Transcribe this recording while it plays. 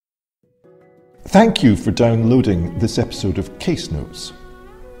Thank you for downloading this episode of Case Notes.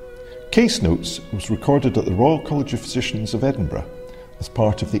 Case Notes was recorded at the Royal College of Physicians of Edinburgh as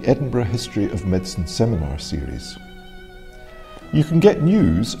part of the Edinburgh History of Medicine Seminar Series. You can get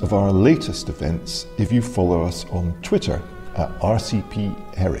news of our latest events if you follow us on Twitter at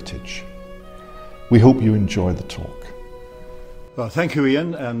RCP Heritage. We hope you enjoy the talk. Well, thank you,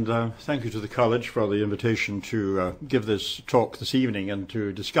 Ian, and thank you to the College for the invitation to give this talk this evening and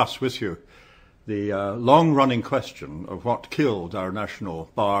to discuss with you the long-running question of what killed our national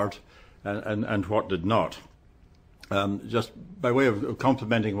bard and what did not. Just by way of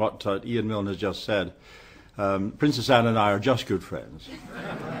complimenting what Ian Milne has just said, Princess Anne and I are just good friends.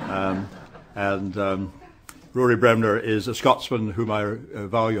 Rory Bremner is a Scotsman whom I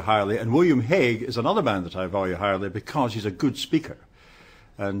value highly, and William Hague is another man that I value highly because he's a good speaker.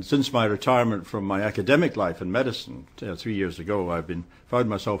 And since my retirement from my academic life in medicine 3 years ago, I've found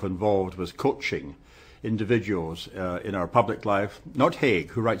myself involved with coaching individuals in our public life. Not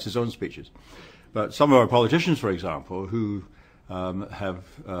Hague, who writes his own speeches, but some of our politicians, for example, who have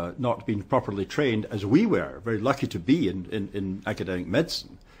not been properly trained, as we were, very lucky to be in academic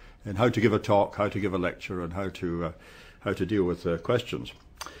medicine, and how to give a talk, how to give a lecture, and how to deal with questions.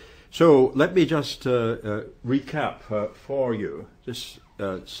 So let me just recap for you this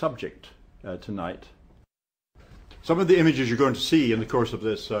subject tonight. Some of the images you're going to see in the course of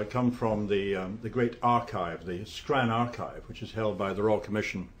this come from the great archive, the Scran Archive, which is held by the Royal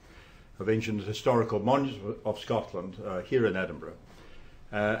Commission of Ancient Historical Monuments of Scotland here in Edinburgh.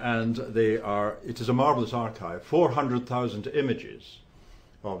 And it is a marvellous archive, 400,000 images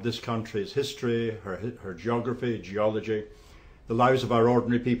of this country's history, her geography, geology, the lives of our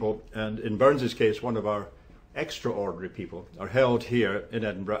ordinary people, and in Burns's case, one of our extraordinary people, are held here in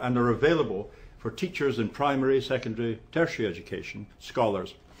Edinburgh and are available for teachers in primary, secondary, tertiary education,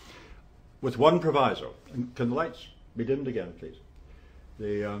 scholars, with one proviso. And can the lights be dimmed again, please?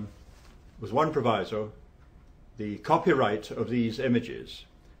 With one proviso, the copyright of these images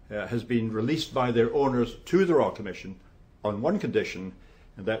has been released by their owners to the Royal Commission on one condition,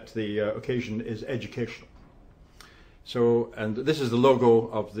 and that the occasion is educational. So, and this is the logo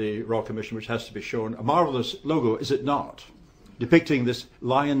of the Royal Commission, which has to be shown. A marvellous logo, is it not? Depicting this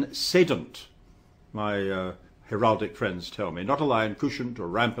lion sedent, my heraldic friends tell me. Not a lion couchant or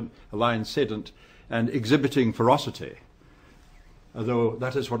rampant, a lion sedent, and exhibiting ferocity. Although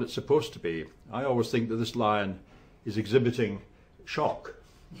that is what it's supposed to be. I always think that this lion is exhibiting shock.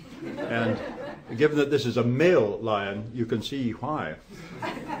 And given that this is a male lion, you can see why.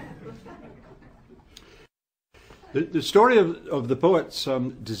 The story of the poet's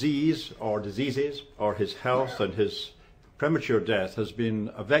disease or diseases, or his health and his premature death, has been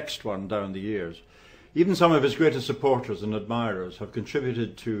a vexed one down the years. Even some of his greatest supporters and admirers have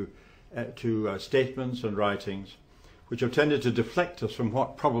contributed to statements and writings which have tended to deflect us from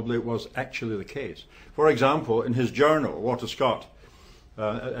what probably was actually the case. For example, in his journal, Walter Scott,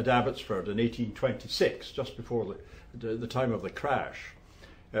 at Abbotsford in 1826, just before the time of the crash,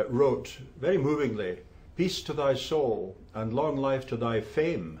 wrote very movingly, "Peace to thy soul and long life to thy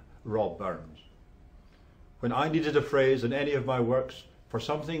fame, Rob Burns. When I needed a phrase in any of my works for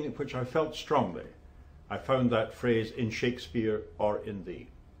something which I felt strongly, I found that phrase in Shakespeare or in thee."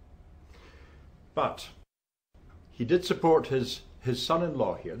 But he did support his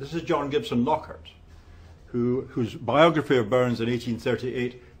son-in-law here. This is John Gibson Lockhart, whose biography of Burns in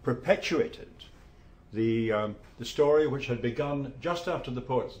 1838 perpetuated the story which had begun just after the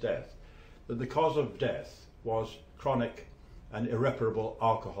poet's death, that the cause of death was chronic and irreparable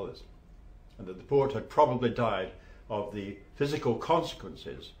alcoholism, and that the poet had probably died of the physical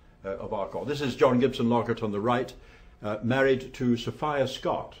consequences of alcohol. This is John Gibson Lockhart on the right, married to Sophia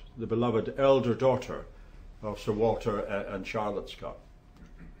Scott, the beloved elder daughter of Sir Walter and Charlotte Scott.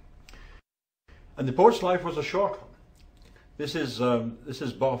 And the poet's life was a short one. This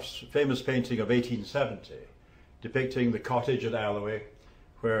is Boff's famous painting of 1870, depicting the cottage at Alloway,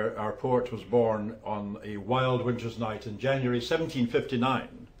 where our poet was born on a wild winter's night in January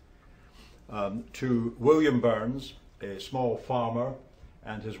 1759, to William Burns, a small farmer,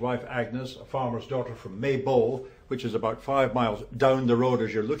 and his wife Agnes, a farmer's daughter from Maybole, which is about 5 miles down the road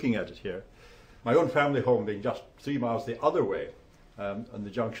as you're looking at it here. My own family home being just 3 miles the other way, on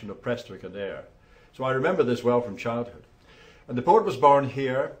the junction of Prestwick and Ayr. So I remember this well from childhood. And the poet was born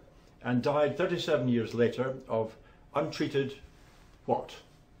here and died 37 years later of untreated what?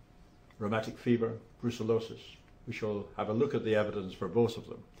 Rheumatic fever, brucellosis. We shall have a look at the evidence for both of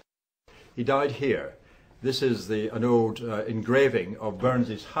them. He died here. This is an old engraving of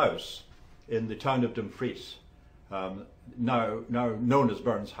Burns's house in the town of Dumfries, now known as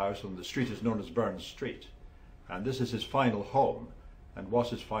Burns House, and the street is known as Burns Street. And this is his final home, and was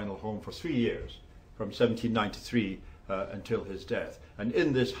his final home for 3 years, from 1793 until his death. And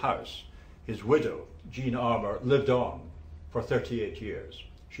in this house, his widow, Jean Armour, lived on for 38 years.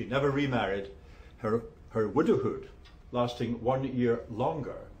 She never remarried, her widowhood lasting 1 year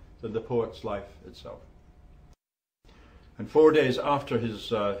longer than the poet's life itself. And 4 days after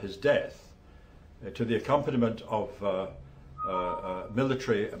his death, to the accompaniment of a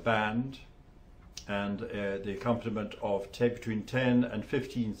military band and the accompaniment of between 10 and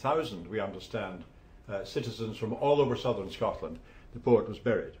 15,000, we understand, citizens from all over southern Scotland, the poet was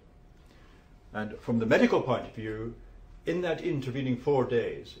buried. And from the medical point of view, in that intervening 4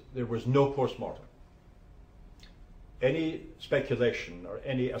 days, there was no post-mortem. Any speculation or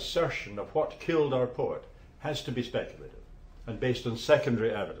any assertion of what killed our poet has to be speculative and based on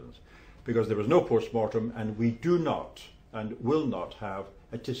secondary evidence, because there was no post-mortem, and we do not and will not have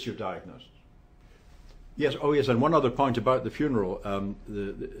a tissue diagnosis. Yes, oh yes, and one other point about the funeral,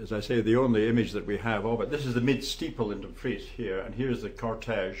 as I say, the only image that we have of it, this is the mid-steeple in Dumfries here, and here's the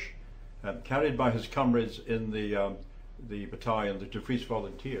cortege carried by his comrades in the battalion, the Dumfries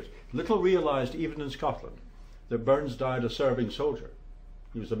Volunteers. Little realised, even in Scotland, that Burns died a serving soldier.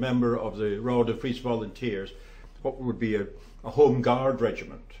 He was a member of the Royal Dumfries Volunteers, what would be a home guard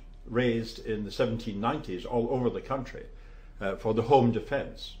regiment, raised in the 1790s all over the country for the home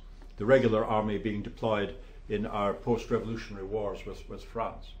defence, the regular army being deployed in our post-revolutionary wars with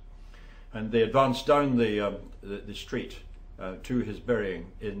France. And they advanced down the street to his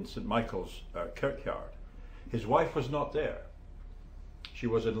burying in St Michael's kirkyard. His wife was not there. She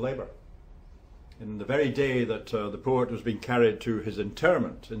was in labour. In the very day that the poet was being carried to his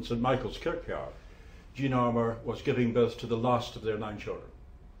interment in St Michael's kirkyard, Jean Armour was giving birth to the last of their 9 children.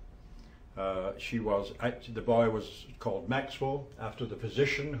 The boy was called Maxwell, after the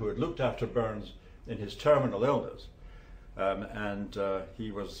physician who had looked after Burns in his terminal illness, and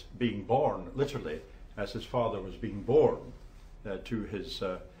he was being born literally as his father was being born to his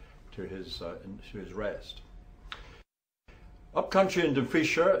rest. Up country in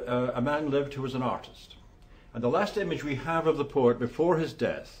Dumfriesshire, a man lived who was an artist, and the last image we have of the poet before his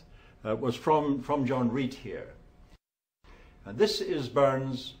death was from John Reid here. And this is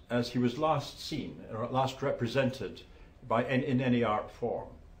Burns as he was last seen, or last represented in any art form.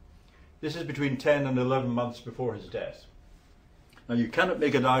 This is between 10 and 11 months before his death. Now, you cannot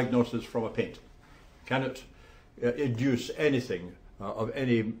make a diagnosis from a painting. You cannot induce anything of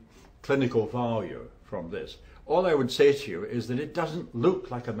any clinical value from this. All I would say to you is that it doesn't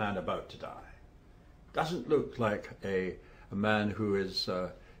look like a man about to die. It doesn't look like a man who is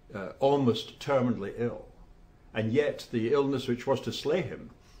almost terminally ill. And yet the illness which was to slay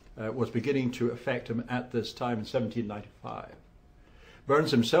him was beginning to affect him at this time in 1795.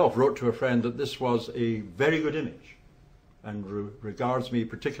 Burns himself wrote to a friend that this was a very good image, and regards me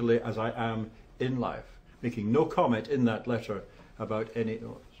particularly as I am in life, making no comment in that letter about any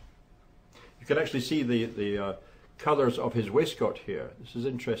illness. You can actually see the colours of his waistcoat here. This is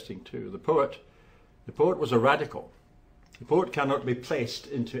interesting too. The poet was a radical. The poet cannot be placed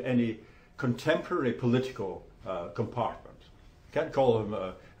into any contemporary political compartment. You can't call him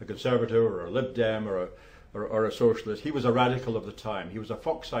a conservative or a Lib Dem or a socialist. He was a radical of the time. He was a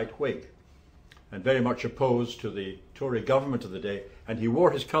Foxite Whig and very much opposed to the Tory government of the day, and he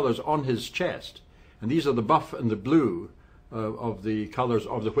wore his colours on his chest. And these are the buff and the blue of the colours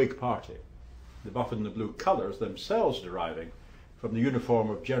of the Whig Party. The buff and the blue colours themselves deriving from the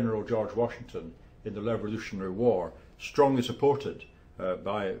uniform of General George Washington in the Revolutionary War, strongly supported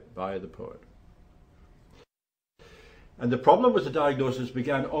by the poet. And the problem with the diagnosis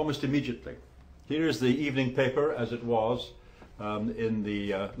began almost immediately. Here is the evening paper as it was in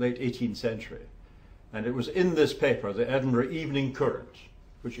the late 18th century. And it was in this paper, the Edinburgh Evening Courant,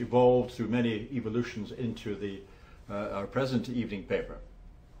 which evolved through many evolutions into our present evening paper,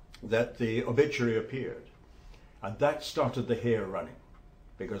 that the obituary appeared. And that started the hair running,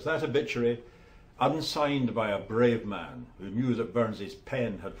 because that obituary, unsigned by a brave man who knew that Burns's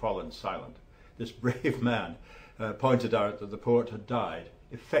pen had fallen silent, this brave man pointed out that the poet had died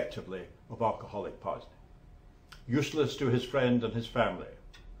effectively of alcoholic poisoning. Useless to his friend and his family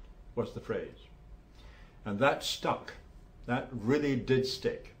was the phrase. And that stuck. That really did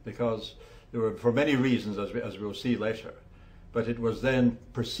stick, because there were, for many reasons, as we'll see later, but it was then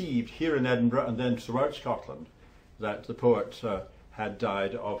perceived here in Edinburgh and then throughout Scotland that the poet had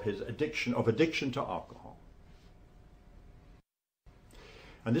died of his addiction to alcohol.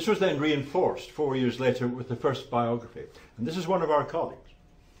 And this was then reinforced 4 years later with the first biography. And this is one of our colleagues.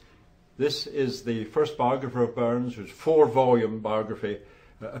 This is the first biographer of Burns, whose 4-volume biography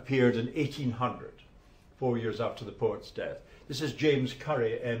appeared in 1800, 4 years after the poet's death. This is James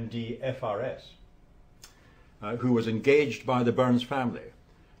Curry, MD, FRS, who was engaged by the Burns family.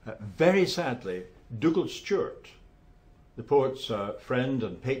 Very sadly, Dougal Stewart, the poet's friend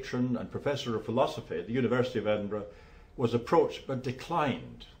and patron and professor of philosophy at the University of Edinburgh, was approached but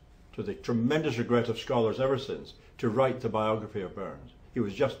declined, to the tremendous regret of scholars ever since, to write the biography of Burns. He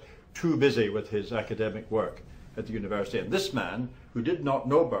was just too busy with his academic work at the university. And this man, who did not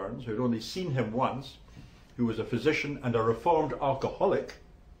know Burns, who had only seen him once, who was a physician and a reformed alcoholic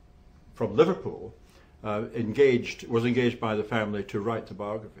from Liverpool, was engaged by the family to write the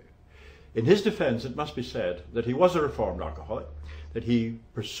biography. In his defense, it must be said that he was a reformed alcoholic, that he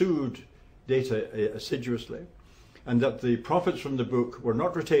pursued data assiduously, and that the profits from the book were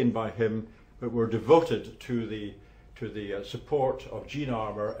not retained by him, but were devoted to the support of Jean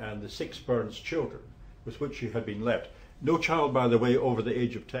Armour and the 6 Burns children with which he had been left. No child, by the way, over the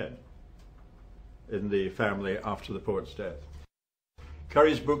age of 10 in the family after the poet's death.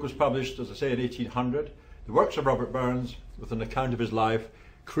 Curry's book was published, as I say, in 1800. The Works of Robert Burns, with an account of his life,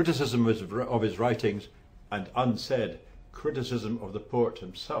 criticism of his writings, and unsaid criticism of the poet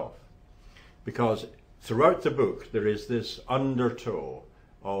himself. Because throughout the book there is this undertow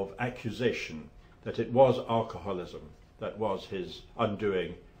of accusation that it was alcoholism that was his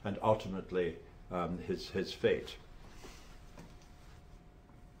undoing and ultimately his fate.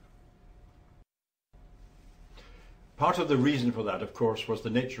 Part of the reason for that, of course, was the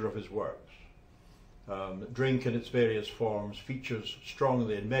nature of his works. Drink in its various forms features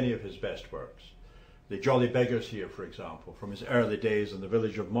strongly in many of his best works. The Jolly Beggars here, for example, from his early days in the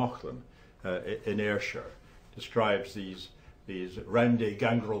village of Mauchline in Ayrshire, describes these roundy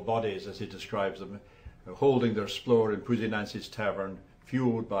gangrel bodies, as he describes them, holding their splore in Pussy Nancy's tavern,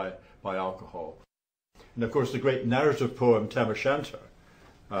 fueled by alcohol. And of course the great narrative poem Tam O'Shanter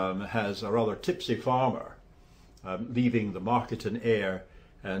has a rather tipsy farmer leaving the market in Ayr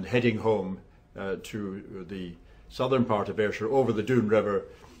and heading home to the southern part of Ayrshire over the Doon River,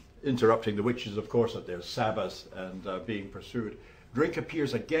 interrupting the witches, of course, at their Sabbath and being pursued. Drink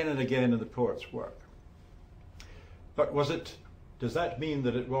appears again and again in the poet's work. But does that mean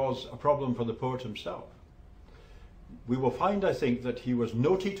that it was a problem for the poet himself? We will find, I think, that he was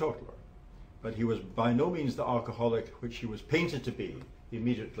no teetotaler, but he was by no means the alcoholic which he was painted to be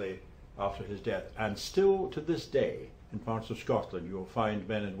immediately after his death. And still to this day, in parts of Scotland, you will find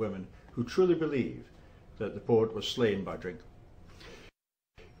men and women who truly believe that the poet was slain by drink.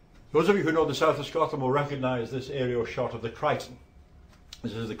 Those of you who know the south of Scotland will recognise this aerial shot of the Crichton.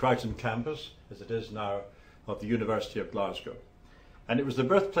 This is the Crichton campus, as it is now, of the University of Glasgow. And it was the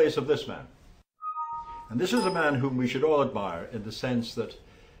birthplace of this man. And this is a man whom we should all admire in the sense that,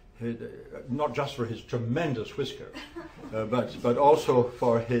 not just for his tremendous whisker, but also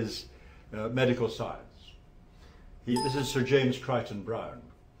for his medical science. This is Sir James Crichton Browne,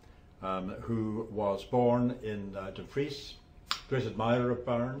 who was born in Dumfries, great admirer of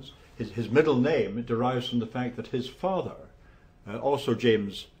Burns. His middle name derives from the fact that his father, also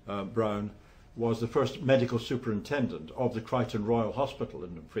James Browne, was the first medical superintendent of the Crichton Royal Hospital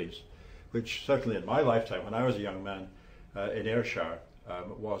in Dumfries, which certainly in my lifetime, when I was a young man in Ayrshire,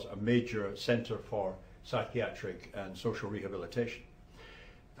 was a major centre for psychiatric and social rehabilitation.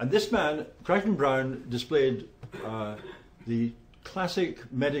 And this man, Crichton Browne, displayed the classic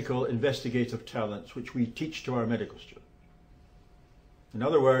medical investigative talents which we teach to our medical students. In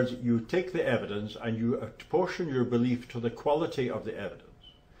other words, you take the evidence and you apportion your belief to the quality of the evidence.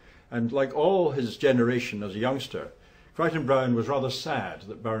 And like all his generation as a youngster, Crichton Browne was rather sad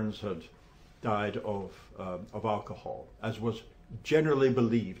that Burns had died of alcohol, as was generally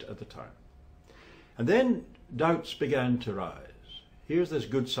believed at the time. And then doubts began to rise. Here's this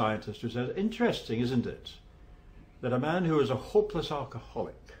good scientist who says, interesting, isn't it, that a man who is a hopeless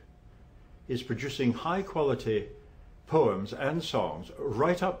alcoholic is producing high-quality poems and songs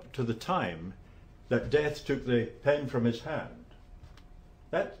right up to the time that death took the pen from his hand.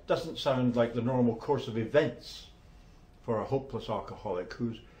 That doesn't sound like the normal course of events for a hopeless alcoholic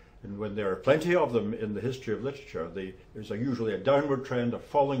and when there are plenty of them in the history of literature, there's usually a downward trend of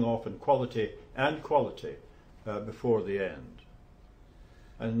falling off in quality before the end.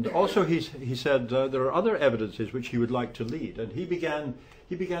 And also he said there are other evidences which he would like to lead, and he began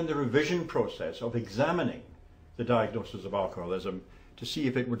the revision process of examining the diagnosis of alcoholism to see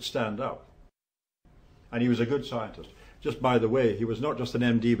if it would stand up. And he was a good scientist. Just by the way, he was not just an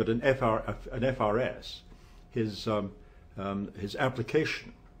MD but an FRS. His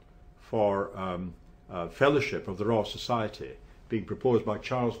application for fellowship of the Royal Society being proposed by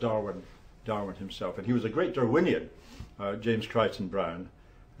Charles Darwin himself. And he was a great Darwinian, James Crichton Browne,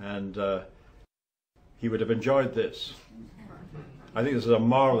 and he would have enjoyed this. I think this is a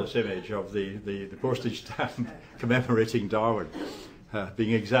marvellous image of the postage stamp commemorating Darwin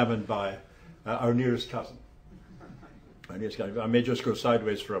being examined by our nearest cousin. I may just go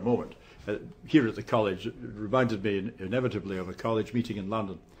sideways for a moment. Here at the college, it reminded me inevitably of a college meeting in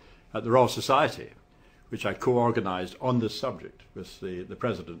London at the Royal Society, which I co-organised on this subject with the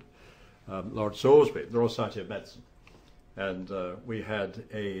president, Lord Salisbury, the Royal Society of Medicine. And we had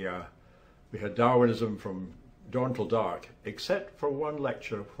Darwinism from dawn till dark, except for one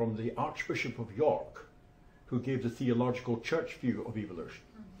lecture from the Archbishop of York, who gave the theological church view of evolution.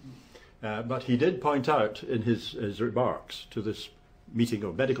 But he did point out in his remarks to this meeting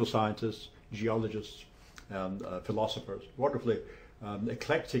of medical scientists, geologists, and philosophers, wonderfully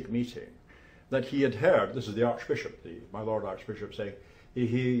eclectic meeting, that he had heard, this is the Archbishop, my Lord Archbishop, saying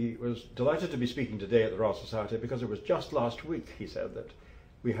he was delighted to be speaking today at the Royal Society because it was just last week, he said, that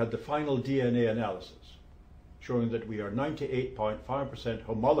we had the final DNA analysis showing that we are 98.5%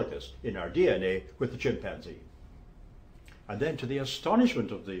 homologous in our DNA with the chimpanzee. And then, to the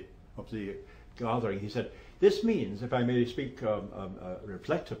astonishment of the gathering, he said, this means, if I may speak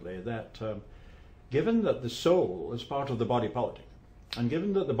reflectively, that given that the soul is part of the body politic, and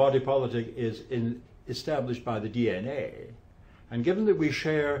given that the body politic is established by the DNA, and given that we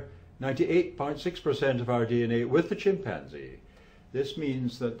share 98.6% of our DNA with the chimpanzee, this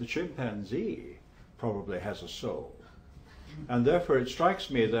means that the chimpanzee probably has a soul. And therefore it strikes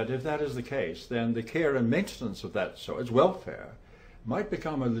me that if that is the case, then the care and maintenance of that soul, its welfare, might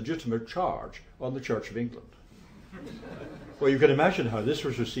become a legitimate charge on the Church of England. Well, you can imagine how this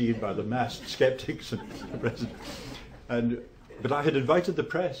was received by the massed skeptics and the president. But I had invited the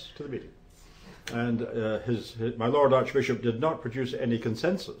press to the meeting, and my Lord Archbishop did not produce any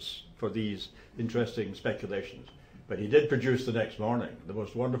consensus for these interesting speculations, but he did produce the next morning the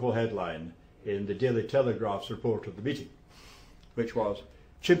most wonderful headline in the Daily Telegraph's report of the meeting, which was,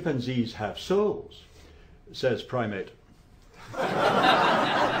 "Chimpanzees have souls, says primate."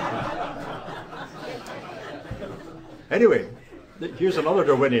 Anyway, here's another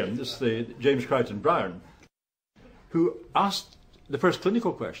Darwinian, this is the James Crichton Browne, who asked the first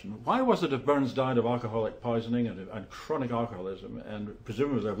clinical question: why was it if Burns died of alcoholic poisoning and chronic alcoholism and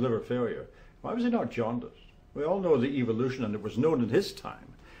presumably of liver failure, why was he not jaundiced? We all know the evolution, and it was known in his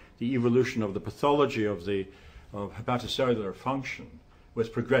time, the evolution of the pathology of hepatocellular function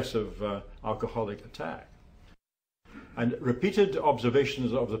with progressive alcoholic attack. And repeated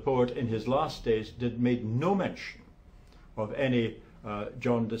observations of the poet in his last days made no mention of any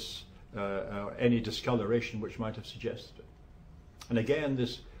jaundice, any discoloration which might have suggested it. And again,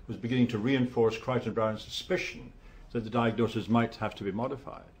 this was beginning to reinforce Crichton Browne's suspicion that the diagnosis might have to be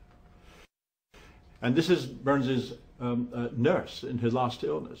modified. And this is Burns's nurse in his last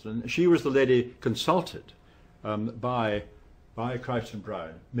illness, and she was the lady consulted by Crichton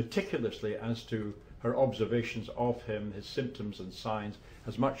Browne meticulously as to her observations of him, his symptoms and signs,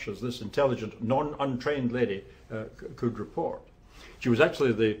 as much as this intelligent, untrained lady could report. She was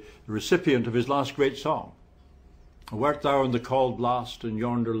actually the recipient of his last great song. "Wert thou in the cauld blast, and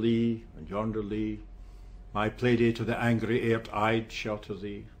yonder lee, my playdate of the angry airt I'd shelter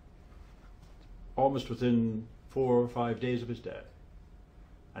thee," almost within 4 or 5 days of his death.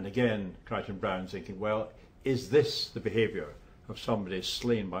 And again, Crichton Browne thinking, well, is this the behaviour of somebody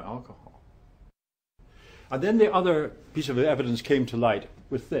slain by alcohol? And then the other piece of evidence came to light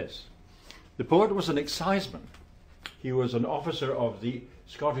with this. The poet was an exciseman. He was an officer of the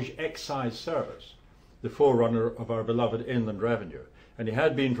Scottish Excise Service, the forerunner of our beloved Inland Revenue, and he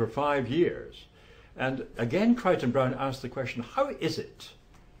had been for 5 years. And again, Crichton Browne asked the question, how is it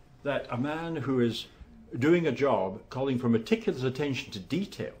that a man who is doing a job calling for meticulous attention to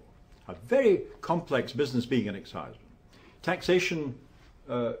detail, a very complex business being an exciseman, taxation,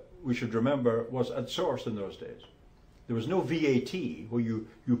 we should remember, was at source in those days. There was no VAT where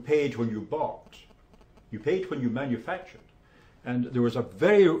you paid when you bought. You paid when you manufactured. And there was a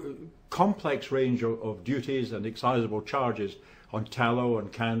very complex range of duties and excisable charges on tallow, on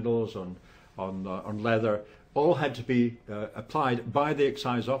candles, on leather. All had to be applied by the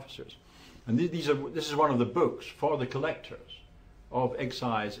excise officers. And this is one of the books for the collectors of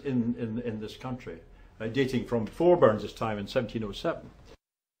excise in this country, dating from before Burns's time in 1707.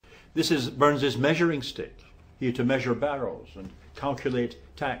 This is Burns's measuring stick. He had to measure barrels and calculate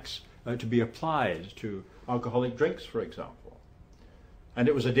tax to be applied to alcoholic drinks, for example. And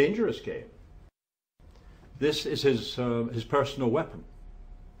it was a dangerous game. This is his personal weapon.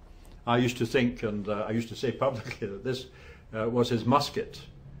 I used to think, and I used to say publicly, that was his musket,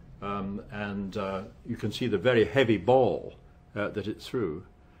 and you can see the very heavy ball that it threw.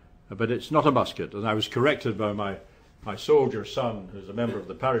 But it's not a musket, and I was corrected by my soldier son, who's a member of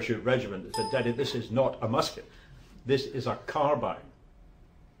the parachute regiment, and said, "Daddy, this is not a musket. This is a carbine."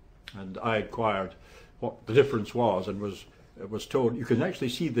 And I inquired what the difference was, and was told you can actually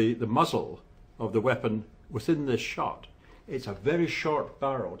see the muzzle of the weapon within this shot. It's a very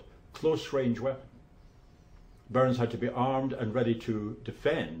short-barreled, close-range weapon. Burns had to be armed and ready to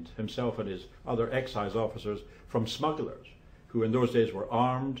defend himself and his other excise officers from smugglers, who in those days were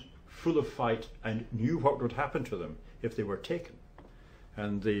armed, full of fight, and knew what would happen to them if they were taken.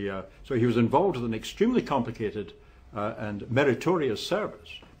 And so he was involved with an extremely complicated and meritorious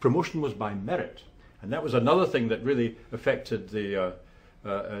service. Promotion was by merit, and that was another thing that really affected the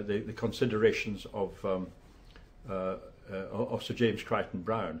considerations of Sir James Crichton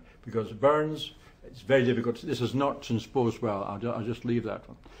Browne, because Burns, it's very difficult. This is not transposed well. I'll just leave that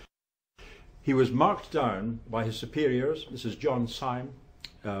one. He was marked down by his superiors. This is John Syme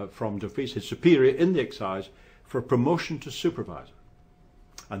from Dumfries, his superior in the excise, for promotion to supervisor.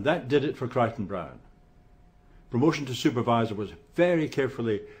 And that did it for Crichton Browne. Promotion to supervisor was very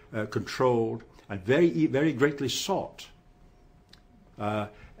carefully controlled and very greatly sought.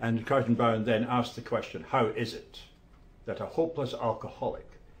 And Crichton Browne then asked the question, how is it that a hopeless alcoholic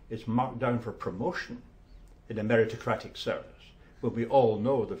is marked down for promotion in a meritocratic service, when we all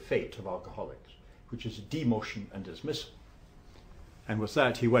know the fate of alcoholics, which is demotion and dismissal? And with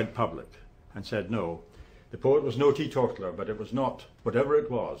that he went public and said, no, the poet was no teetotaler, but it was not, whatever it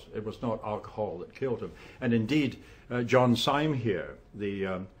was not alcohol that killed him. And indeed, John Syme here,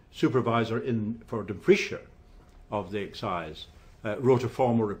 the supervisor for Dumfriesshire of the excise, wrote a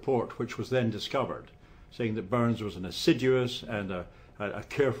formal report which was then discovered, saying that Burns was an assiduous and a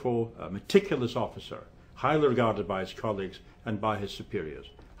careful, meticulous officer, highly regarded by his colleagues and by his superiors.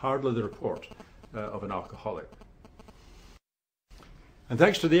 Hardly the report of an alcoholic. And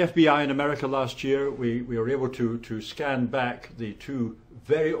thanks to the FBI in America last year, we were able to scan back the two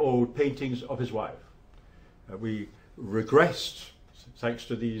very old paintings of his wife. We regressed, thanks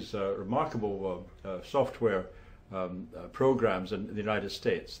to these remarkable software programs in the United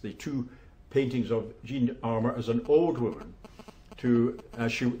States, the two paintings of Jean Armour as an old woman to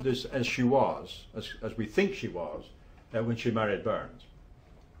as we think she was when she married Burns.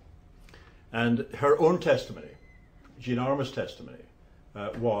 And her own testimony, Jean Armour's testimony,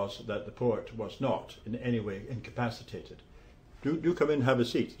 was that the poet was not in any way incapacitated. Do come in and have a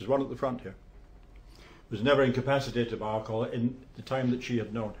seat. There's one at the front here. Was never incapacitated by alcohol in the time that she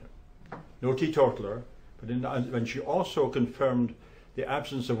had known him. No teetotaler, but when she also confirmed the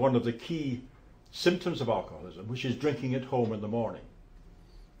absence of one of the key symptoms of alcoholism, which is drinking at home in the morning.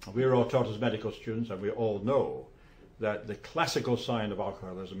 We are all taught as medical students, and we all know that the classical sign of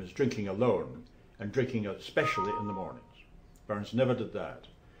alcoholism is drinking alone, and drinking especially in the mornings. Burns never did that.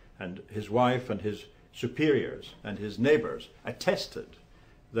 And his wife and his superiors and his neighbours attested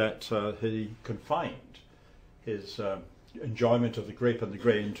that he confined his enjoyment of the grape and the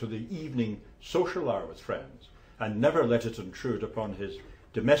grain to the evening social hour with friends, and never let it intrude upon his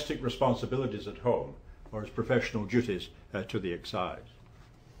domestic responsibilities at home or his professional duties to the excise.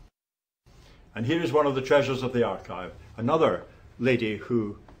 And here is one of the treasures of the archive, another lady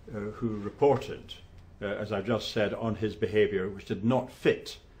who reported, as I've just said, on his behaviour, which did not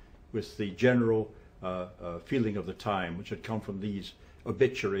fit with the general feeling of the time, which had come from these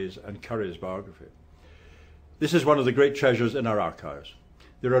obituaries and Currie's biography. This is one of the great treasures in our archives.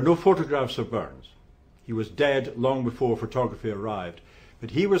 There are no photographs of Burns. He was dead long before photography arrived, but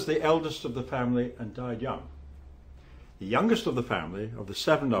he was the eldest of the family and died young. The youngest of the family, of the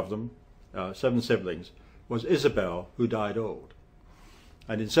seven of them, 7 siblings, was Isabel, who died old.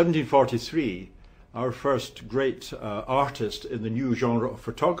 And in 1743, our first great artist in the new genre of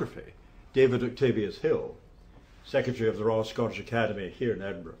photography, David Octavius Hill, Secretary of the Royal Scottish Academy here in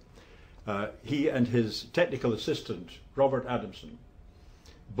Edinburgh, he and his technical assistant, Robert Adamson,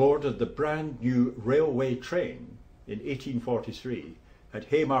 boarded the brand new railway train in 1843 at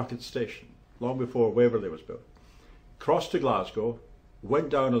Haymarket Station, long before Waverley was built, crossed to Glasgow, went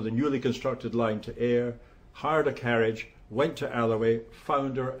down on the newly constructed line to Ayr, hired a carriage, went to Alloway,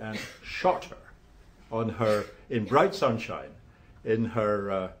 found her and shot her on her, in bright sunshine, in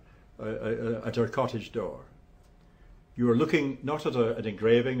her, at her cottage door. You are looking not at an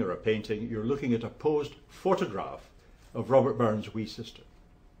engraving or a painting, you're looking at a posed photograph of Robert Burns' wee sister.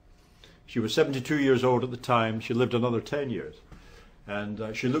 She was 72 years old at the time. She lived another 10 years.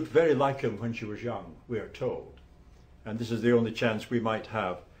 And she looked very like him when she was young, we are told. And this is the only chance we might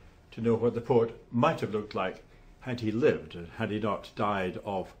have to know what the poet might have looked like had he lived, had he not died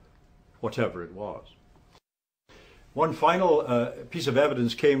of whatever it was. One final piece of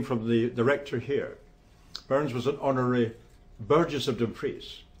evidence came from the rector here. Burns was an honorary Burgess of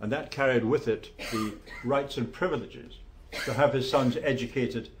Dumfries, and that carried with it the rights and privileges to have his sons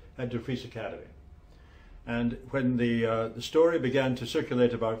educated at Dumfries Academy. And when the story began to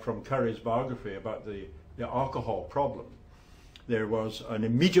circulate about from Curry's biography about the alcohol problem, there was an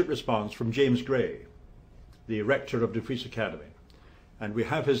immediate response from James Gray, the rector of Dumfries Academy. And we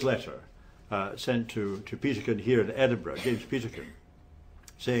have his letter sent to Peterkin here in Edinburgh, James Peterkin,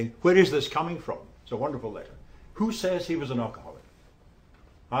 saying, "Where is this coming from?" It's a wonderful letter. "Who says he was an alcoholic?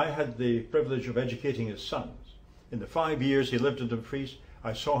 I had the privilege of educating his sons. In the 5 years he lived in Dumfries,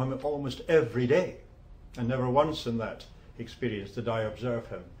 I saw him almost every day, and never once in that experience did I observe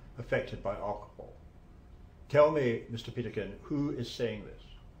him affected by alcohol. Tell me, Mr. Peterkin, who is saying this?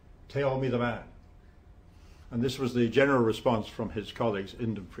 Tell me the man." And this was the general response from his colleagues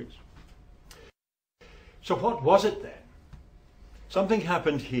in Dumfries. So what was it then? Something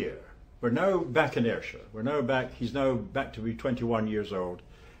happened here. We're now back in Ayrshire. He's now back to be 21 years old.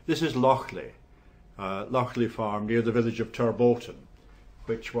 This is Lochley Farm near the village of Turbolton,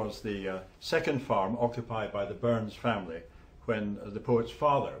 which was the second farm occupied by the Burns family when the poet's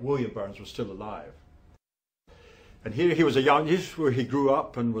father, William Burns, was still alive. And here he was this is where he grew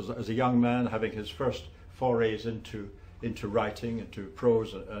up and was, as a young man, having his first forays into writing, into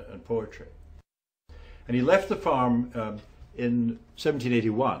prose and poetry. And he left the farm in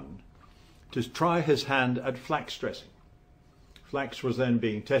 1781 to try his hand at flax dressing. Flax was then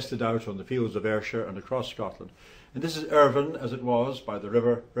being tested out on the fields of Ayrshire and across Scotland. And this is Irvine, as it was, by the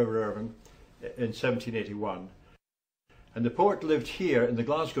River Irvine, in 1781. And the poet lived here in the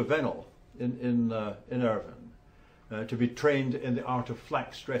Glasgow Vennel in Irvine to be trained in the art of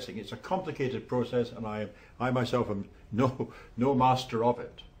flax dressing. It's a complicated process, and I myself am no master of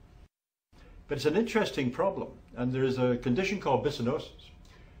it. But it's an interesting problem, and there is a condition called bisonosis,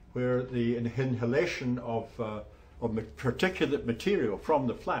 where the inhalation of particulate material from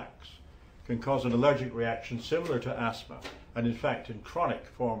the flax can cause an allergic reaction similar to asthma, and in fact in chronic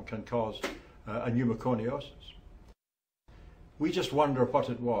form can cause a pneumoconiosis. We just wonder what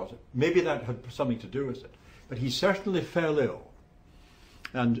it was. Maybe that had something to do with it, but he certainly fell ill.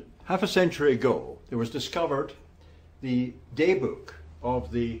 And half a century ago there was discovered the daybook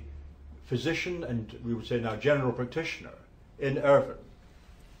of the physician, and we would say now general practitioner, in Irvine.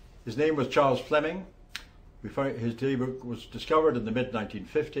 His name was Charles Fleming. His daybook was discovered in the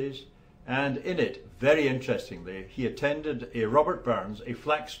mid-1950s, and in it, very interestingly, he attended a Robert Burns, a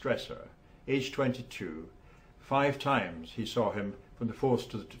flax dresser, aged 22. 5 times he saw him from the 14th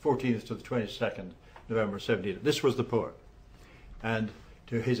to the 22nd November 17. This was the poet. And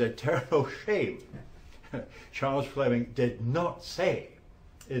to his eternal shame, Charles Fleming did not say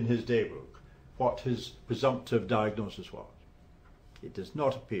in his daybook what his presumptive diagnosis was. It does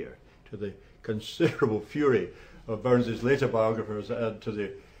not appear, to the considerable fury of Burns's later biographers and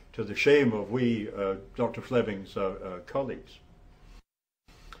to the shame of we, Dr. Fleming's colleagues.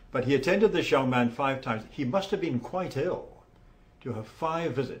 But he attended this young man 5 times. He must have been quite ill to have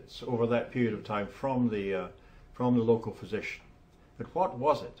 5 visits over that period of time from the local physician. But what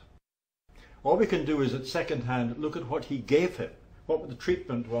was it? All we can do is at second hand look at what he gave him, what the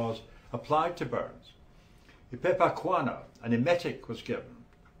treatment was applied to Burns. Ipepaquana, an emetic, was given,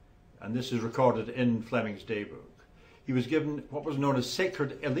 and this is recorded in Fleming's daybook. He was given what was known as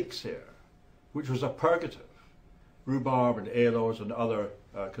sacred elixir, which was a purgative, rhubarb and aloes and other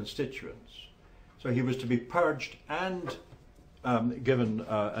constituents. So he was to be purged and given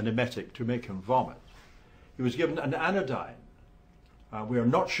an emetic to make him vomit. He was given an anodyne. We are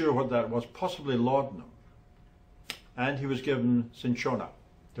not sure what that was, possibly laudanum. And he was given cinchona,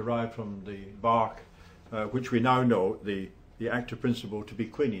 derived from the bark, which we now know the active principle to be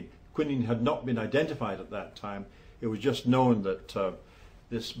quinine. Quinine had not been identified at that time. It was just known that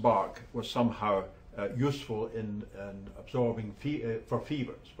this bark was somehow useful in absorbing for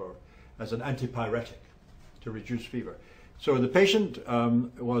fevers, as an antipyretic to reduce fever. So the patient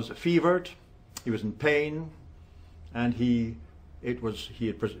was fevered, he was in pain, and he was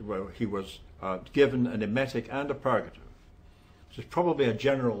given an emetic and a purgative, which is probably a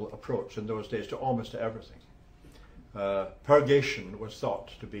general approach in those days to almost everything. Purgation was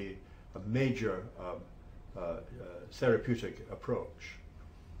thought to be a major therapeutic approach.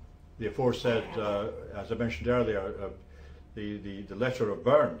 The aforesaid, as I mentioned earlier, the letter of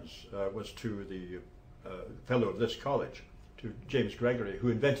Burns was to the fellow of this college, to James Gregory, who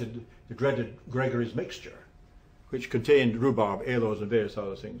invented the dreaded Gregory's mixture, which contained rhubarb, aloes and various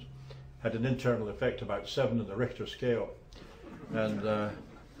other things. had an internal effect about 7 on the Richter scale. And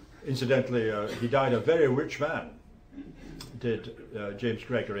incidentally, he died a very rich man, did James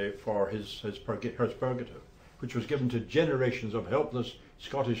Gregory, for his purgative, which was given to generations of helpless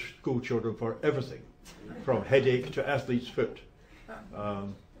Scottish school children for everything, from headache to athlete's foot.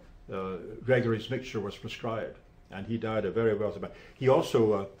 Gregory's mixture was prescribed, and he died a very wealthy man. He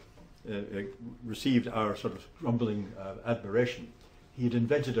also received our sort of grumbling admiration. He had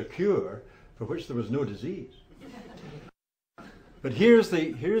invented a cure for which there was no disease. But here's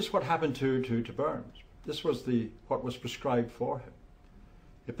what happened to Burns. This was what was prescribed for him.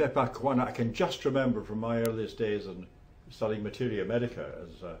 Ep.24, I can just remember from my earliest days in studying materia medica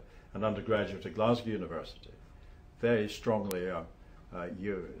as an undergraduate at Glasgow University, very strongly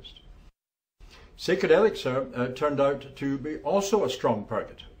used. Sacred elixir turned out to be also a strong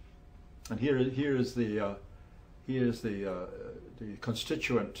purgative, and here is the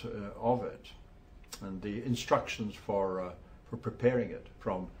constituent of it, and the instructions for preparing it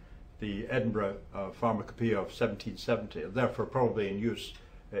from the Edinburgh Pharmacopoeia of 1770, and therefore probably in use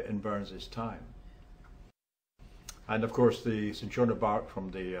in Burns's time. And of course the cinchona bark from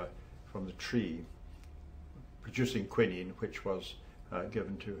the tree, producing quinine, which was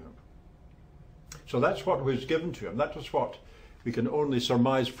given to him. So that's what was given to him. That was what we can only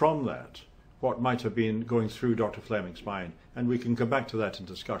surmise from that, what might have been going through Dr. Fleming's mind, and we can come back to that in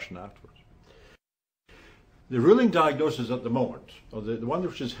discussion afterwards. The ruling diagnosis at the moment, or the one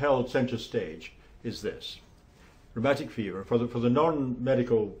which is held centre stage, is this: rheumatic fever. For the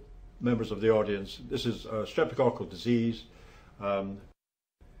non-medical members of the audience, this is a streptococcal disease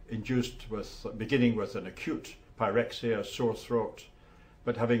induced beginning with an acute pyrexia, sore throat,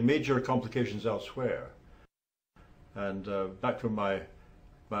 but having major complications elsewhere. And back from my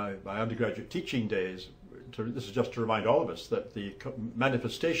undergraduate teaching days, this is just to remind all of us that the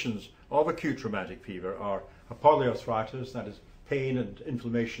manifestations of acute rheumatic fever are a polyarthritis, that is pain and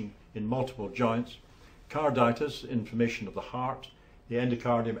inflammation in multiple joints, carditis, inflammation of the heart, the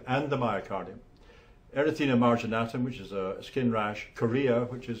endocardium and the myocardium, erythema marginatum, which is a skin rash, chorea,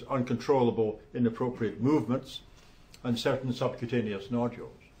 which is uncontrollable, inappropriate movements, and certain subcutaneous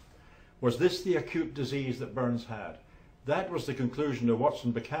nodules. Was this the acute disease that Burns had? That was the conclusion of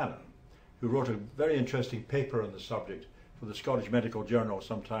Watson Buchanan, who wrote a very interesting paper on the subject for the Scottish Medical Journal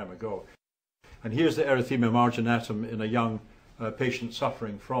some time ago. And here's the erythema marginatum in a young patient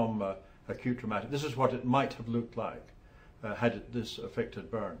suffering from acute rheumatic. This is what it might have looked like had this affected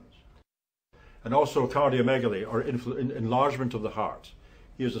Burns. And also cardiomegaly, or enlargement of the heart.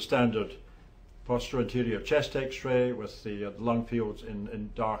 Here's a standard posterior anterior chest x-ray with the lung fields in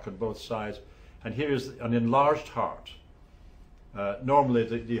dark on both sides. And here is an enlarged heart. Normally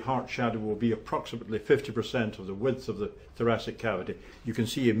the heart shadow will be approximately 50% of the width of the thoracic cavity. You can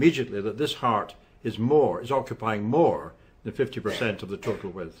see immediately that this heart is occupying more than 50% of the total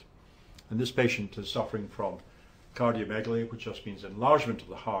width. And this patient is suffering from cardiomegaly, which just means enlargement of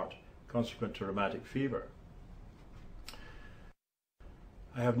the heart consequent to rheumatic fever.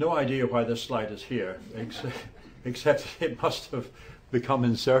 I have no idea why this slide is here, except it must have become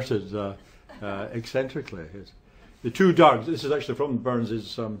inserted eccentrically. The two dogs, this is actually from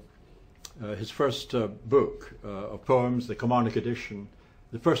Burns's his first book of poems, the Kilmarnock edition.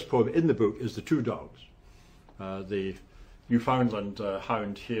 The first poem in the book is The Two Dogs. The Newfoundland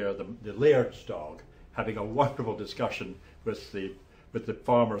hound here, the laird's dog, having a wonderful discussion with the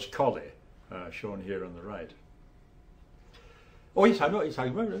farmer's collie, shown here on the right. Oh yes, I know,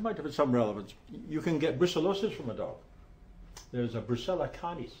 it might have some relevance. You can get brucellosis from a dog. There's a Brucella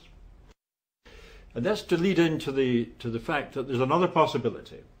canis. And that's to lead into the fact that there's another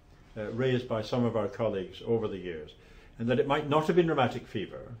possibility raised by some of our colleagues over the years, and that it might not have been rheumatic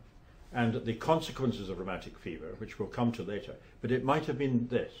fever and the consequences of rheumatic fever, which we'll come to later, but it might have been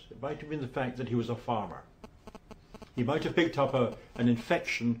this. It might have been the fact that he was a farmer. He might have picked up an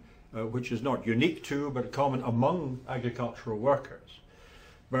infection which is not unique to, but common among agricultural workers.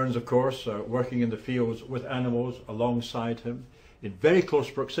 Burns, of course, working in the fields with animals alongside him, in very close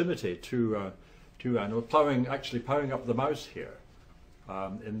proximity to animals, actually ploughing up the mouse here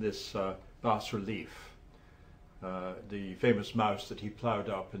in this bas relief. The famous mouse that he ploughed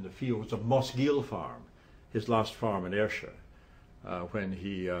up in the fields of Mossgiel Farm, his last farm in Ayrshire, when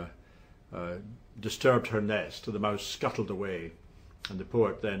he disturbed her nest, the mouse scuttled away, and the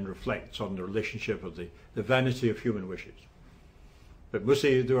poet then reflects on the relationship of the vanity of human wishes. But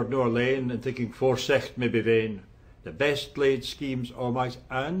Mussy dúir nor lane, and thinking forsecht may be vain, the best laid schemes o' mice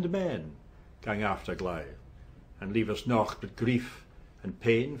and men gang after glide, and leave us naught but grief and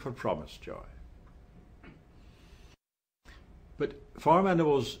pain for promised joy. But farm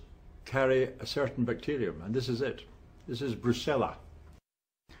animals carry a certain bacterium, and this is it. This is Brucella.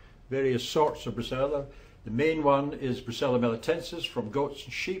 Various sorts of Brucella. The main one is Brucella melitensis from goats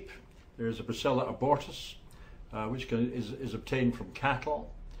and sheep. There is a Brucella abortus, which is obtained from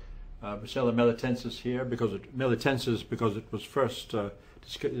cattle. Brucella melitensis here, because it was first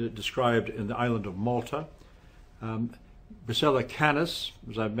described in the island of Malta. Brucella canis,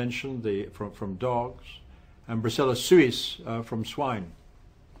 as I mentioned, from dogs, and Brucella suis from swine.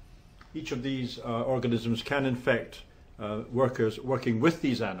 Each of these organisms can infect workers working with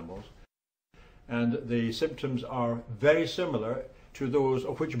these animals, and the symptoms are very similar to those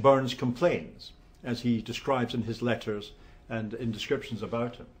of which Burns complains, as he describes in his letters and in descriptions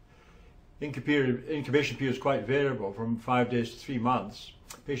about him. Incubation period is quite variable, from 5 days to 3 months.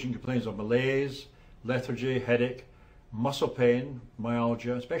 Patient complains of malaise, lethargy, headache, muscle pain,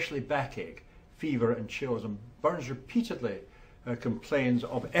 myalgia, especially backache, fever and chills. And Burns repeatedly complains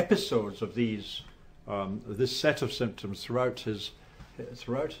of episodes of this set of symptoms throughout his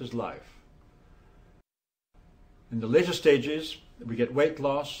life. In the later stages, we get weight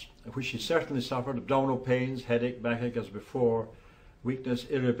loss, which he certainly suffered, abdominal pains, headache, backache as before, weakness,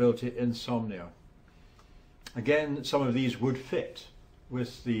 irritability, insomnia. Again, some of these would fit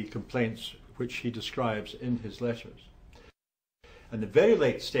with the complaints which he describes in his letters. And the very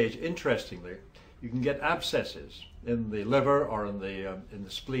late stage, interestingly, you can get abscesses in the liver or in the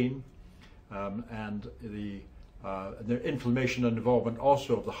spleen, and the inflammation and involvement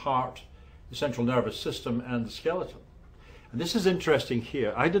also of the heart, the central nervous system, and the skeleton. And this is interesting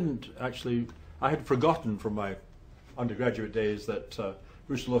here. I had forgotten from my undergraduate days that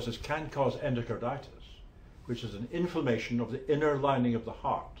brucellosis can cause endocarditis, which is an inflammation of the inner lining of the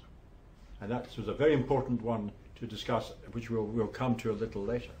heart. And that was a very important one to discuss, which we'll come to a little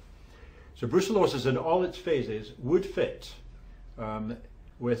later. So brucellosis in all its phases would fit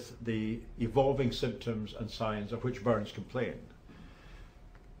with the evolving symptoms and signs of which Burns complained.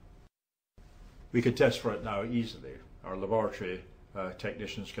 We can test for it now easily. Our laboratory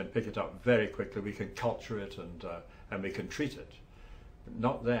technicians can pick it up very quickly. We can culture it and we can treat it. But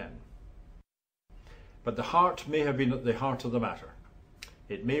not then. But the heart may have been at the heart of the matter.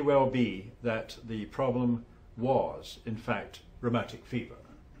 It may well be that the problem was, in fact, rheumatic fever.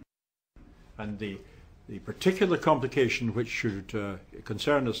 And the particular complication which should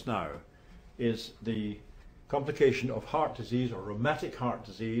concern us now is the complication of heart disease or rheumatic heart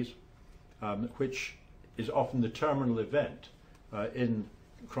disease, which is often the terminal event in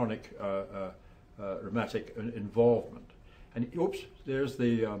chronic rheumatic involvement. And oops, here is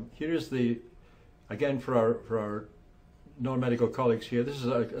the, again for our non-medical colleagues here, this is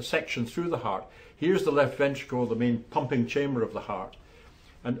a section through the heart. Here's the left ventricle, the main pumping chamber of the heart.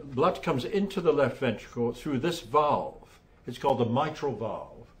 And blood comes into the left ventricle through this valve. It's called the mitral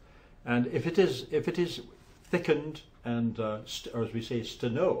valve. And if it is thickened and, or as we say,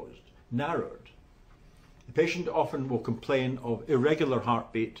 stenosed, narrowed, the patient often will complain of irregular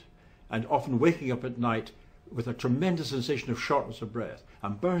heartbeat and often waking up at night with a tremendous sensation of shortness of breath.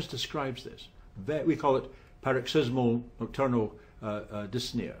 And Burns describes this. We call it paroxysmal nocturnal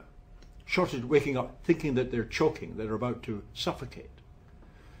dyspnea. Shorted, waking up thinking that they're choking, they're about to suffocate.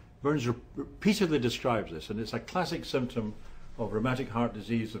 Burns repeatedly describes this, and it's a classic symptom of rheumatic heart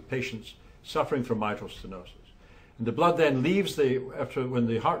disease of patients suffering from mitral stenosis. And the blood then leaves when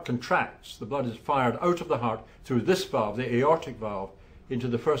the heart contracts, the blood is fired out of the heart through this valve, the aortic valve, into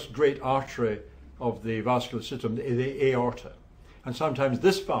the first great artery of the vascular system, the aorta. And sometimes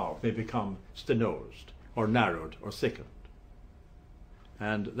this valve may become stenosed or narrowed or thickened.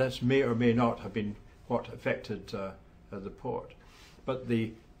 And that may or may not have been what affected the poet. But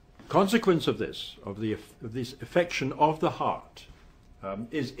the consequence of this affection of the heart,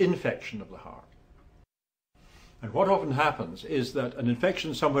 is infection of the heart. And what often happens is that an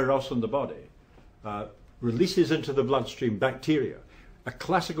infection somewhere else in the body releases into the bloodstream bacteria. A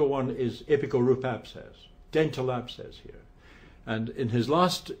classical one is apical root abscess, dental abscess here. And in his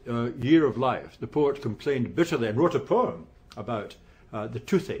last year of life, the poet complained bitterly and wrote a poem about the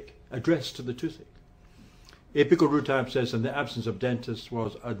toothache, addressed to the toothache. Apical root abscess in the absence of dentists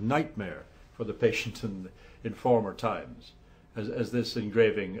was a nightmare for the patient in former times, as this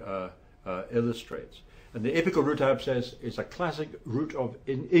engraving illustrates. And the apical root abscess is a classic route of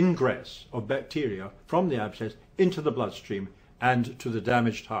ingress of bacteria from the abscess into the bloodstream and to the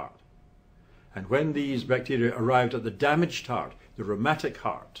damaged heart. And when these bacteria arrived at the damaged heart, the rheumatic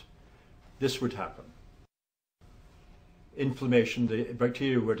heart, this would happen. Inflammation, the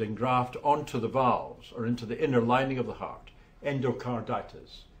bacteria would engraft onto the valves or into the inner lining of the heart.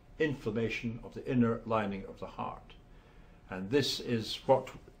 Endocarditis, inflammation of the inner lining of the heart. And this is what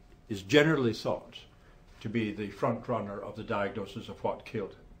is generally thought to be the front runner of the diagnosis of what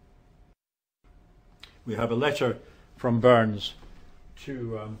killed him. We have a letter from Burns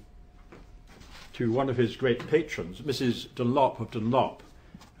to one of his great patrons, Mrs. Dunlop of Dunlop,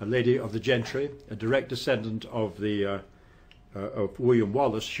 a lady of the gentry, a direct descendant of William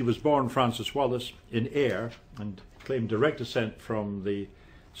Wallace. She was born Frances Wallace in Ayr and claimed direct descent from the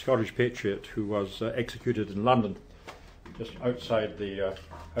Scottish patriot who was executed in London, just outside the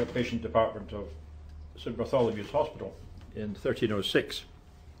outpatient department of St Bartholomew's Hospital in 1306.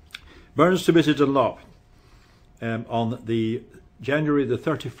 Burns to Mrs. Dunlop on the January the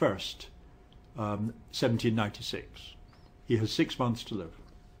 31st, 1796. He has 6 months to live.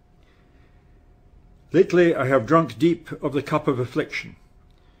 Lately I have drunk deep of the cup of affliction.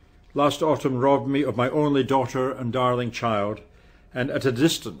 Last autumn robbed me of my only daughter and darling child, and at a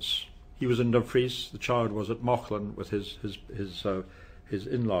distance. He was in Dumfries, the child was at Mauchline with his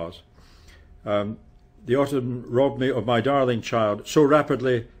in-laws. The autumn robbed me of my darling child so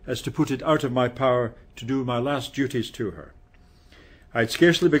rapidly as to put it out of my power to do my last duties to her. I had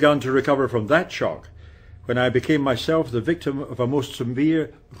scarcely begun to recover from that shock when I became myself the victim of a most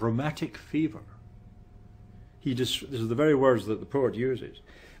severe rheumatic fever. This is the very words that the poet uses.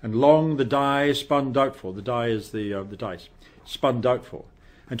 And long the die spun doubtful, the die is the dice, spun doubtful,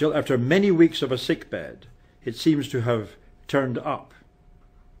 until after many weeks of a sick bed, it seems to have turned up.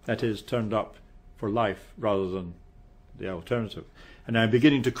 That is, turned up for life rather than the alternative. And I am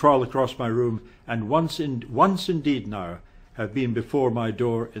beginning to crawl across my room, and once indeed now have been before my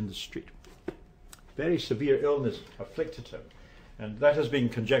door in the street. Very severe illness afflicted him, and that has been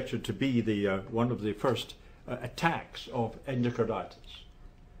conjectured to be one of the first attacks of endocarditis.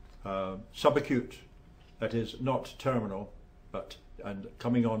 Subacute, that is not terminal, and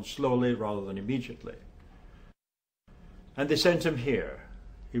coming on slowly rather than immediately. And they sent him here.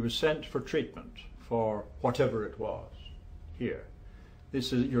 He was sent for treatment for whatever it was here.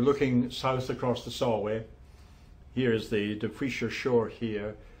 You're looking south across the Solway. Here is the Dumfriesshire shore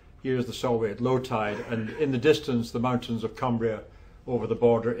here. Here's the Solway at low tide, and in the distance the mountains of Cumbria over the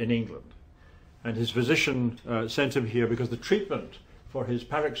border in England. And his physician sent him here because the treatment for his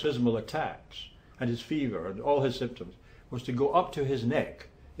paroxysmal attacks and his fever and all his symptoms was to go up to his neck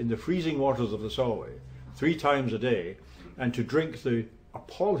in the freezing waters of the Solway 3 times a day and to drink the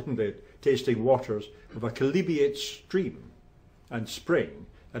appallingly tasting waters of a chalybeate stream and spring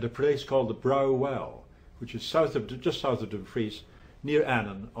at a place called the Brow Well, which is just south of Dumfries, near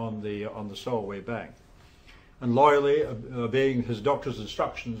Annan on the Solway bank. And loyally obeying his doctor's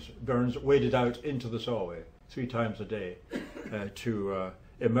instructions, Burns waded out into the Solway 3 times a day to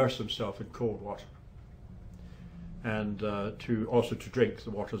immerse himself in cold water and also to drink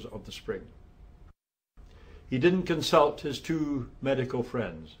the waters of the spring. He didn't consult his 2 medical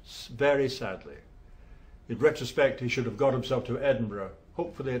friends, very sadly. In retrospect, he should have got himself to Edinburgh,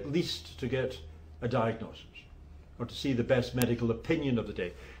 hopefully at least to get a diagnosis or to see the best medical opinion of the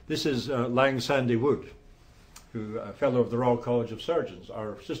day. This is Lang Sandy Wood, who a fellow of the Royal College of Surgeons,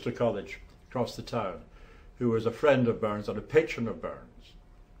 our sister college across the town, who was a friend of Burns and a patron of Burns.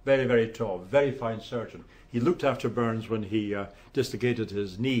 Very, very tall, very fine surgeon. He looked after Burns when he dislocated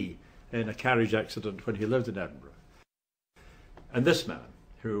his knee in a carriage accident when he lived in Edinburgh. And this man,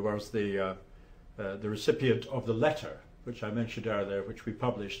 who was the recipient of the letter which I mentioned earlier, which we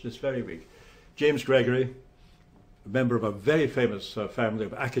published this very week, James Gregory, a member of a very famous family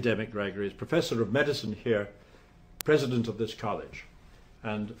of academic Gregorys, professor of medicine here, president of this college,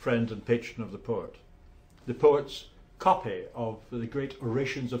 and friend and patron of the poet. The poet's copy of the great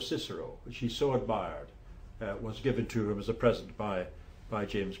orations of Cicero, which he so admired, was given to him as a present by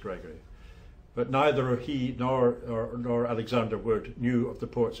James Gregory. But neither he nor Alexander Wood knew of the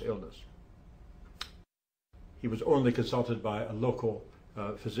poet's illness. He was only consulted by a local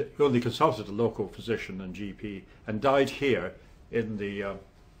physician and GP, and died here in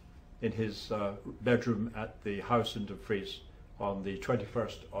his bedroom at the house in Dumfries on the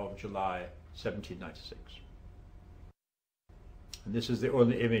 21st of July 1796. And this is the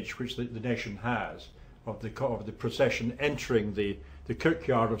only image which the nation has of the procession entering the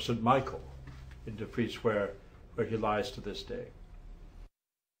kirkyard of St Michael in Dumfries, where he lies to this day.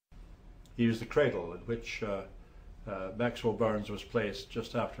 He is the cradle in which Maxwell Burns was placed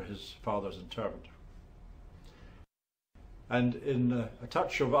just after his father's interment. And in a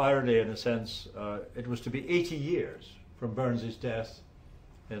touch of irony, in a sense, it was to be 80 years from Burns's death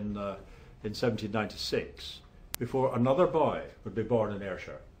in 1796 before another boy would be born in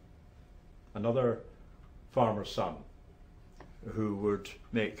Ayrshire, another farmer's son who would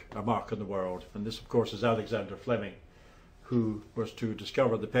make a mark in the world. And this, of course, is Alexander Fleming, who was to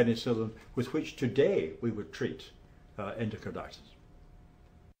discover the penicillin with which today we would treat endocarditis.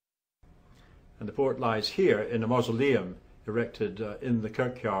 And the poet lies here in a mausoleum erected in the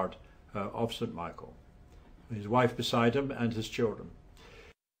kirkyard of St. Michael, his wife beside him and his children.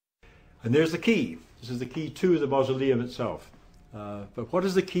 And there's the key. This is the key to the mausoleum itself. But what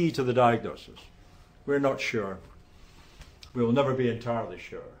is the key to the diagnosis? We're not sure. We will never be entirely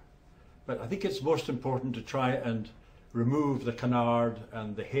sure. But I think it's most important to try and remove the canard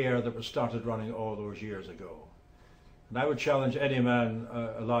and the hair that was started running all those years ago. And I would challenge any man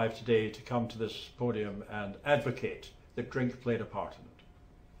alive today to come to this podium and advocate that drink played a part in it.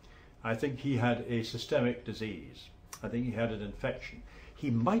 I think he had a systemic disease. I think he had an infection.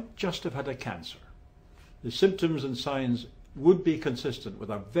 He might just have had a cancer. The symptoms and signs would be consistent with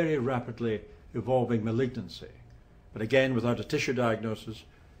a very rapidly evolving malignancy. But again, without a tissue diagnosis,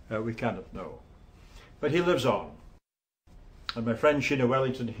 we cannot know. But he lives on. And my friend Sheena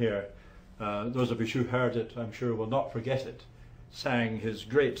Wellington here, those of us who heard it, I'm sure will not forget it, sang his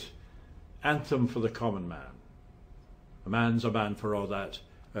great anthem for the common man. A man's a man for all that,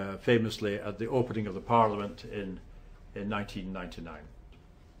 famously at the opening of the Parliament in 1999.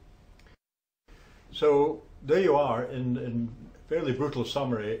 So there you are, in fairly brutal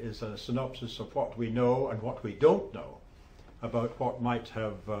summary, is a synopsis of what we know and what we don't know about what might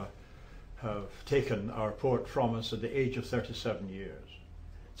have taken our poet from us at the age of 37 years.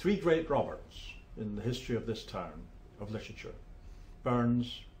 Three great Roberts in the history of this town, of literature: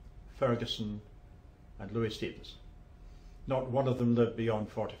 Burns, Ferguson, and Louis Stevenson. Not one of them lived beyond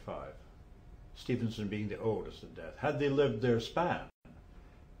 45, Stevenson being the oldest at death. Had they lived their span,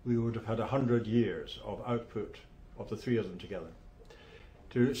 we would have had 100 years of output of the three of them together.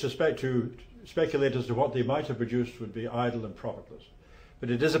 To speculate as to what they might have produced would be idle and profitless. But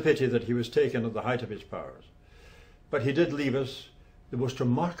it is a pity that he was taken at the height of his powers. But he did leave us the most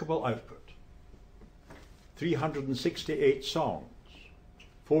remarkable output: 368 songs,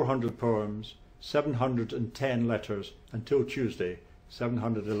 400 poems, 710 letters, until Tuesday,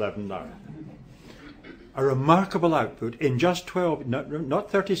 711 now. A remarkable output in just 12, not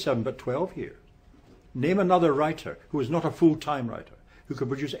 37, but 12 years. Name another writer who is not a full-time writer who could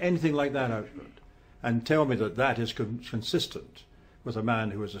produce anything like that output, and tell me that that is consistent with a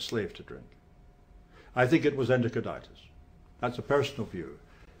man who is a slave to drink. I think it was endocarditis. That's a personal view,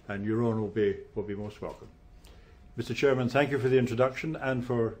 and your own will be most welcome. Mr. Chairman, thank you for the introduction and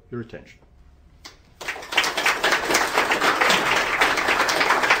for your attention.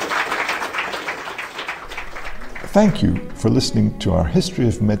 Thank you for listening to our History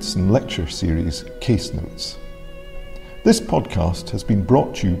of Medicine lecture series, Case Notes. This podcast has been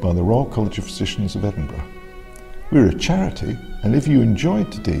brought to you by the Royal College of Physicians of Edinburgh. We're a charity, and if you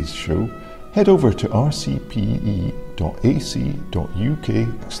enjoyed today's show, head over to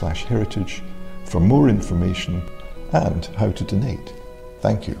rcpe.ac.uk/heritage for more information and how to donate.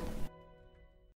 Thank you.